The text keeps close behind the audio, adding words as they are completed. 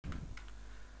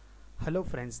Hello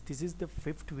friends, this is the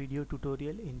fifth video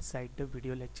tutorial inside the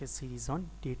video lecture series on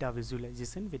data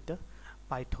visualization with the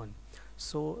Python.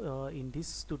 So in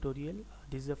this tutorial,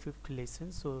 this is the fifth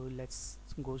lesson, so let's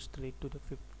go straight to the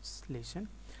fifth lesson.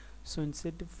 So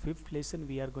inside the fifth lesson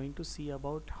we are going to see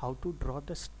about how to draw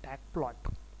the stack plot.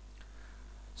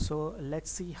 So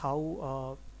let's see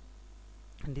how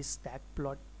this stack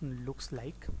plot looks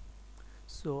like.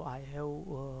 So I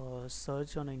have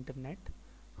searched on internet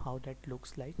how that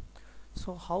looks like.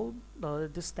 So how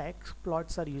the stack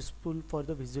plots are useful for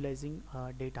the visualizing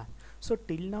data. So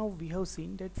till now we have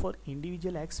seen that for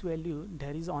individual x value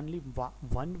there is only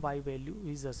one y value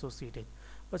is associated,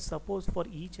 but suppose for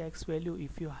each x value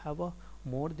if you have a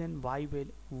more than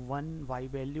one y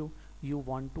value you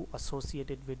want to associate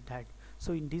it with that,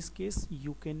 so in this case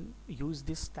you can use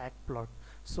this stack plot.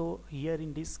 So here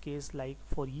in this case, like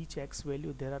for each x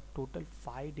value there are total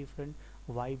 5 different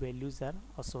y values are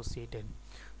associated.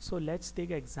 So let's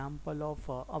take example of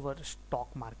our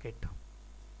stock market.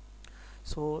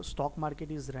 So stock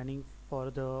market is running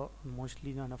for the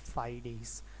mostly on a 5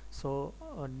 days. So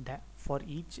for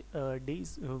each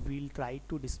days we'll try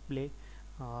to display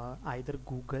either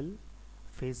Google,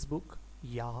 Facebook,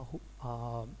 Yahoo,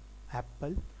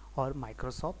 Apple or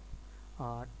Microsoft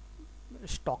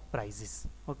stock prices,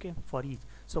 okay, for each.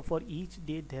 So for each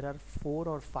day there are 4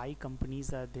 or 5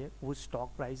 companies are there whose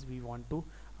stock price we want to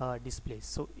display.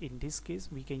 So in this case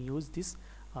we can use this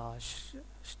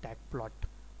stack plot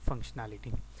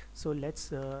functionality. So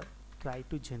let's try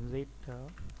to generate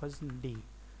first day.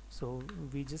 So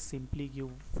we just simply give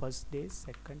first day,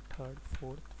 second, third,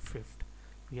 fourth, fifth.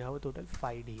 We have a total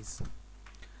 5 days,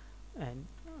 and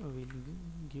we'll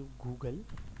give Google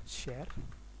share.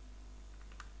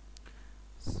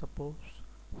 Suppose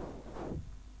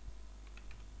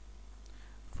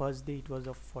first day it was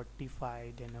a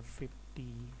 45, then a 50,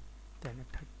 then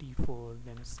a 34,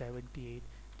 then a 78.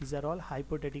 These are all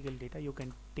hypothetical data. You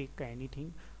can take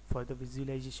anything for the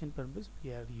visualization purpose. We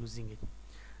are using it.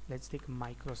 Let's take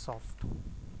Microsoft.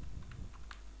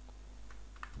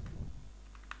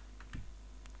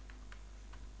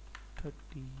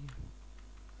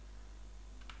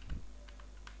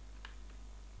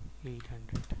 $800.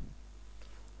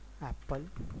 Apple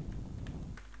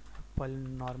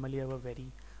normally have a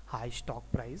very high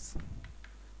stock price,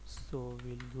 so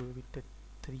we'll go with the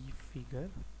 3 figure.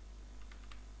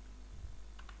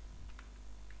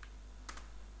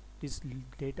 This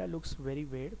data looks very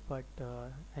weird, but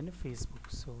and a Facebook,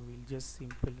 so we'll just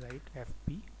simple write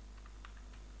FP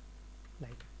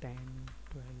like 10,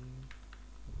 12.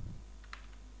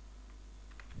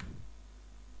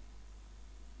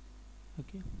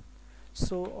 Okay,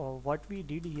 so what we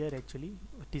did here, actually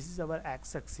this is our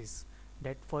x-axis,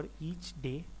 that for each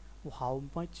day how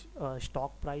much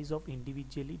stock price of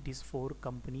individually this 4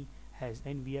 company has,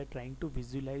 and we are trying to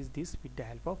visualize this with the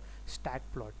help of stack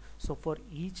plot. So for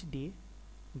each day,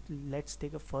 let's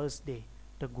take a first day,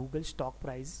 the Google stock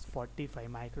price is 45,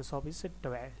 Microsoft is at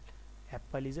 12,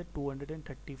 Apple is at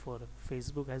 234,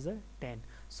 Facebook has a 10.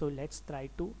 So let's try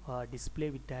to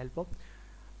display with the help of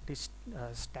this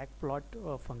stack plot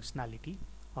functionality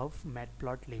of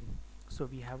MatPlotLib. So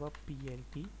we have a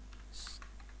plt,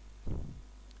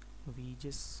 we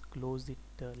just closed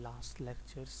it last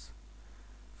lecture's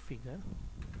figure,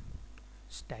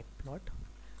 stack plot.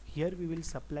 Here we will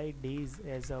supply days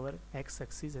as our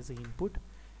x-axis as an input,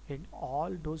 and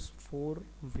all those 4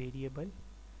 variable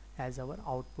as our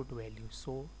output value.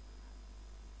 So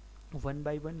one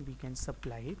by one we can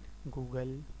supply it: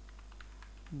 Google,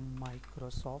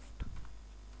 Microsoft,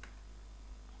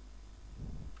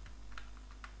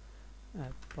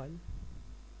 Apple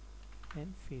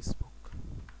and Facebook.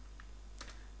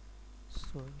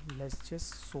 So let's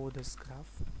just show this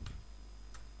graph.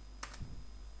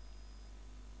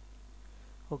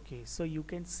 Okay, so you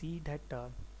can see that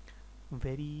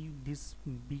this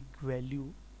big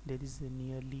value, there is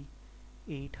nearly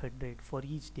 800 for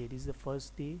each day. This is the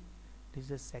first day, this is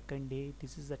the second day,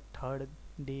 this is the third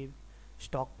day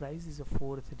stock price, is the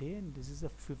fourth day, and this is the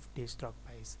 5th day stock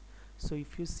price. So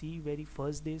if you see, very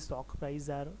first day stock price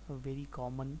are very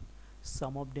common.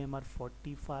 Some of them are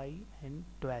 45 and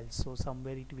 12, so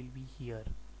somewhere it will be here,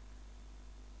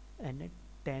 and at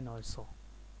 10 also,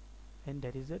 and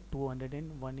there is a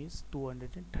 201 is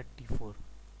 234.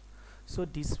 So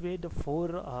this way the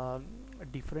 4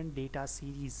 different data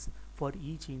series for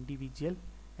each individual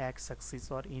x-axis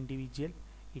or individual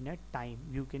in a time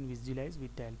you can visualize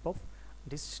with the help of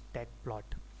this stack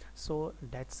plot. So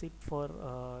that's it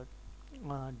for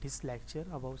this lecture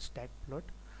about stack plot.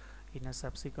 In a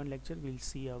subsequent lecture we'll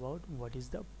see about what is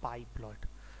the pie plot.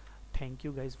 thank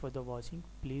you guys for the watching.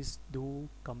 Please do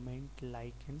comment,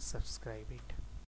 like and subscribe it.